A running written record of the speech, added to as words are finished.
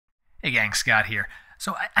Hey gang, Scott here.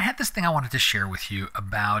 So I had this thing I wanted to share with you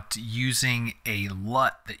about using a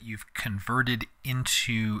LUT that you've converted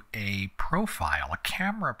into a profile, a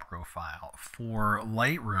camera profile for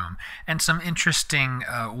Lightroom, and some interesting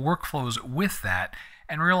workflows with that,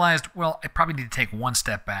 and realized, well, I probably need to take one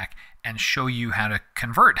step back and show you how to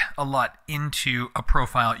convert a LUT into a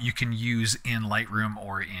profile you can use in Lightroom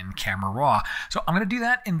or in CameraRaw. So I'm going to do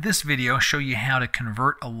that in this video, show you how to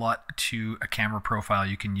convert a LUT to a camera profile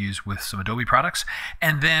you can use with some Adobe products,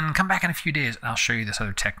 and then come back in a few days and I'll show you this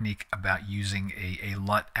other technique about using a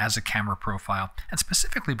LUT as a camera profile, and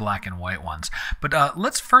specifically black and white ones. But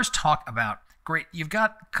let's first talk about, great, you've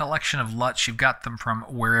got a collection of LUTs, you've got them from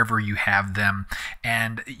wherever you have them,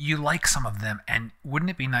 and you like some of them, and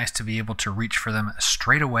wouldn't it be nice to be able to reach for them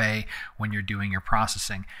straight away when you're doing your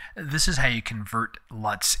processing? This is how you convert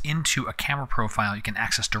LUTs into a camera profile you can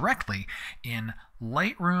access directly in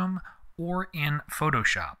Lightroom or in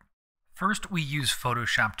Photoshop. First, we use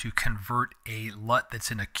Photoshop to convert a LUT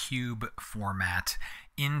that's in a cube format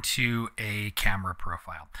into a camera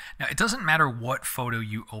profile. Now, it doesn't matter what photo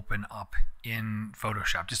you open up in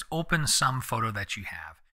Photoshop. Just open some photo that you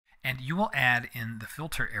have, and you will add in the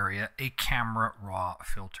filter area a CameraRaw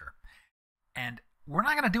filter. And we're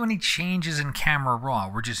not going to do any changes in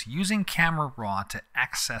CameraRaw. We're just using CameraRaw to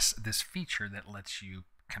access this feature that lets you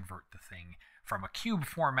convert the thing from a cube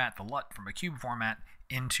format, the LUT from a cube format,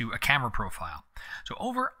 into a camera profile. So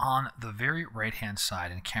over on the very right hand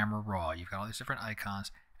side in CameraRaw, you've got all these different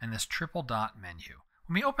icons and this triple dot menu.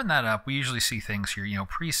 When we open that up, we usually see things here,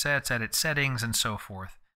 presets, edit settings, and so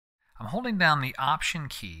forth. I'm holding down the Option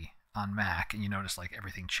key on Mac, and you notice like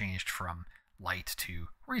everything changed from light to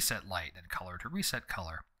reset light and color to reset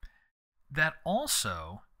color. That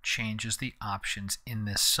also changes the options in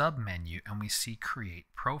this sub menu, and we see Create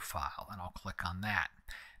Profile, and I'll click on that.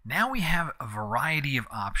 Now we have a variety of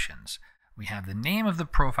options. We have the name of the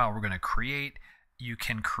profile we're going to create. You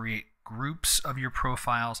can create groups of your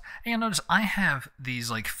profiles. And you'll notice I have these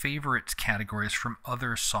like favorites categories from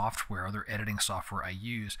other software, other editing software I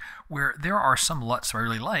use, where there are some LUTs I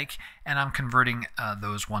really like, and I'm converting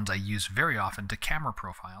those ones I use very often to camera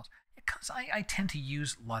profiles. Because I tend to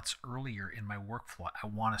use LUTs earlier in my workflow. I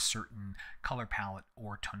want a certain color palette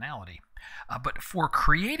or tonality. But for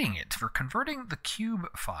creating it, for converting the cube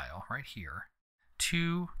file right here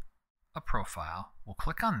to a profile, we'll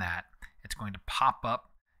click on that. It's going to pop up,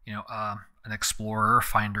 an Explorer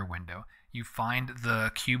Finder window. You find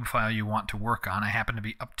the cube file you want to work on. I happen to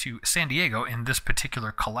be up to San Diego in this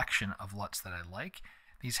particular collection of LUTs that I like.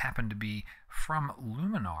 These happen to be from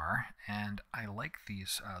Luminar, and I like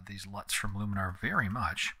these LUTs from Luminar very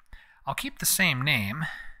much. I'll keep the same name,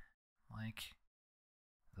 like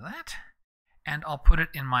that, and I'll put it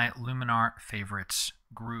in my Luminar favorites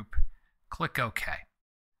group. Click OK.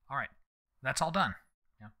 All right, that's all done.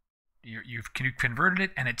 You've converted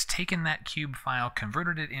it, and it's taken that cube file,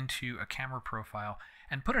 converted it into a camera profile,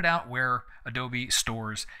 and put it out where Adobe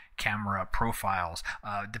stores camera profiles.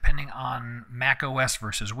 Depending on macOS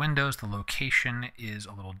versus Windows, the location is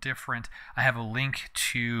a little different. I have a link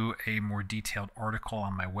to a more detailed article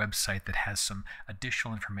on my website that has some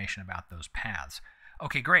additional information about those paths.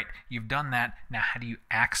 Okay, great. You've done that. Now, how do you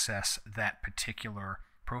access that particular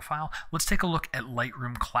profile? Let's take a look at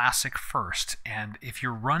Lightroom Classic first. And if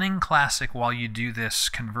you're running Classic while you do this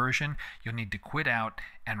conversion, you'll need to quit out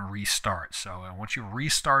and restart. So once you've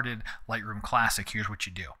restarted Lightroom Classic, here's what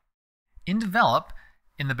you do. In Develop,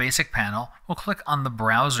 in the basic panel, we'll click on the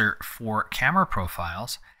browser for camera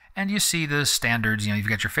profiles, and you see the standards. You've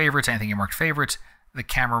got your favorites, anything you marked favorites, the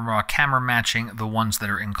CameraRaw camera matching, the ones that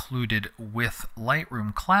are included with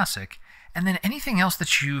Lightroom Classic, and then anything else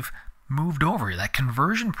that you've moved over. That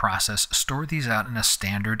conversion process, store these out in a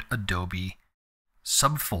standard Adobe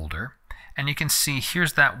subfolder. And you can see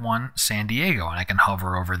here's that one, San Diego, and I can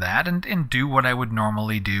hover over that and do what I would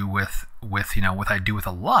normally do with what I do with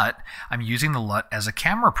a LUT. I'm using the LUT as a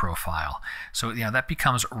camera profile. So that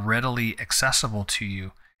becomes readily accessible to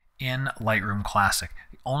you in Lightroom Classic.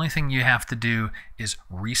 The only thing you have to do is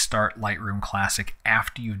restart Lightroom Classic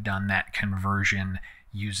after you've done that conversion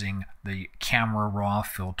using the CameraRaw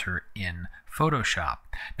filter in Photoshop.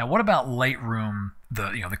 Now, what about Lightroom,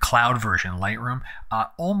 the cloud version Lightroom?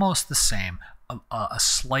 Almost the same, a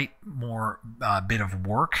slight more bit of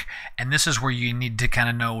work, and this is where you need to kind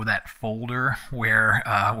of know that folder where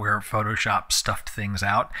Photoshop stuffed things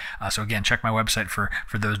out. So again, check my website for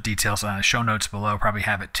those details. Show notes below probably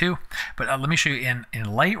have it too. But let me show you in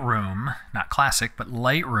Lightroom, not Classic, but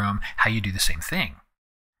Lightroom, how you do the same thing.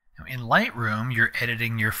 In Lightroom, you're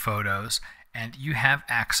editing your photos, and you have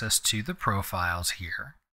access to the profiles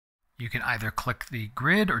here. You can either click the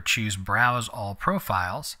grid or choose Browse All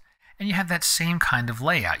Profiles, and you have that same kind of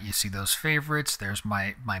layout. You see those favorites, there's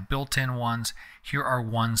my built-in ones. Here are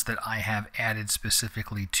ones that I have added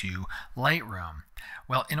specifically to Lightroom.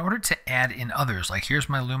 Well, in order to add in others, like here's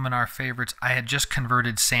my Luminar favorites, I had just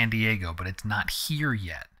converted San Diego, but it's not here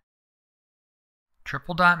yet.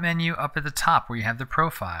 Triple dot menu up at the top where you have the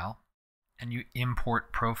profile, and you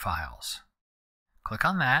import profiles. Click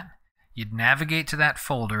on that. You'd navigate to that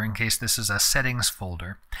folder in case this is a settings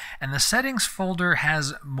folder. And the settings folder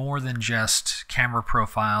has more than just camera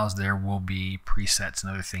profiles. There will be presets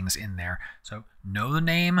and other things in there. So know the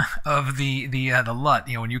name of the LUT.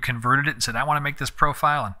 You know, when you converted it and said, I want to make this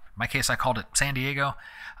profile, and in my case I called it San Diego,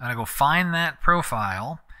 I'm going to go find that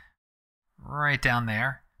profile right down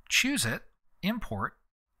there, choose it, import,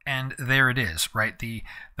 and there it is, right? The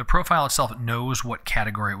profile itself knows what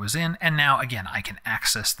category it was in, and now again I can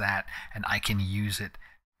access that and I can use it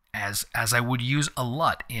as I would use a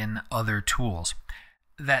LUT in other tools.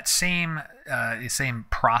 That same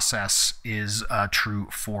process is true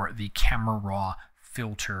for the CameraRaw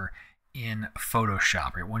filter in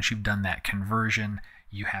Photoshop. Right? Once you've done that conversion,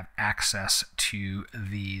 you have access to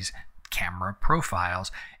these camera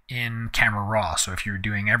profiles in CameraRaw. So if you're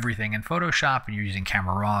doing everything in Photoshop and you're using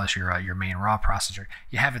CameraRaw as your main RAW processor,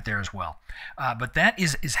 you have it there as well. But that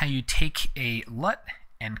is how you take a LUT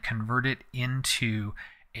and convert it into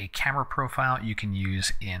a camera profile you can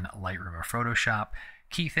use in Lightroom or Photoshop.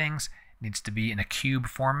 Key things: needs to be in a cube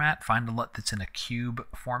format. Find a LUT that's in a cube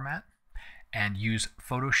format and use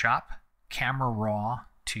Photoshop CameraRaw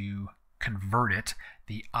to convert it.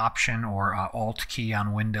 The Option or Alt key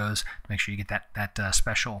on Windows to make sure you get that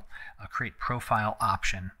special Create Profile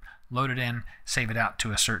option. Load it in, save it out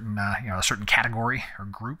to a certain a certain category or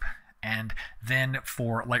group, and then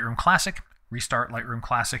for Lightroom Classic, restart Lightroom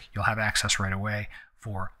Classic. You'll have access right away.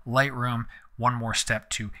 For Lightroom, one more step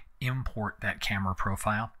to import that camera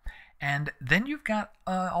profile, and then you've got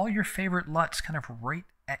all your favorite LUTs kind of right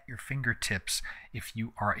at your fingertips if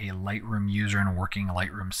you are a Lightroom user and working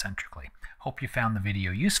Lightroom centrically. Hope you found the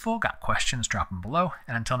video useful. Got questions? Drop them below.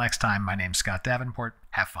 And until next time, my name's Scott Davenport.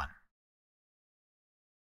 Have fun.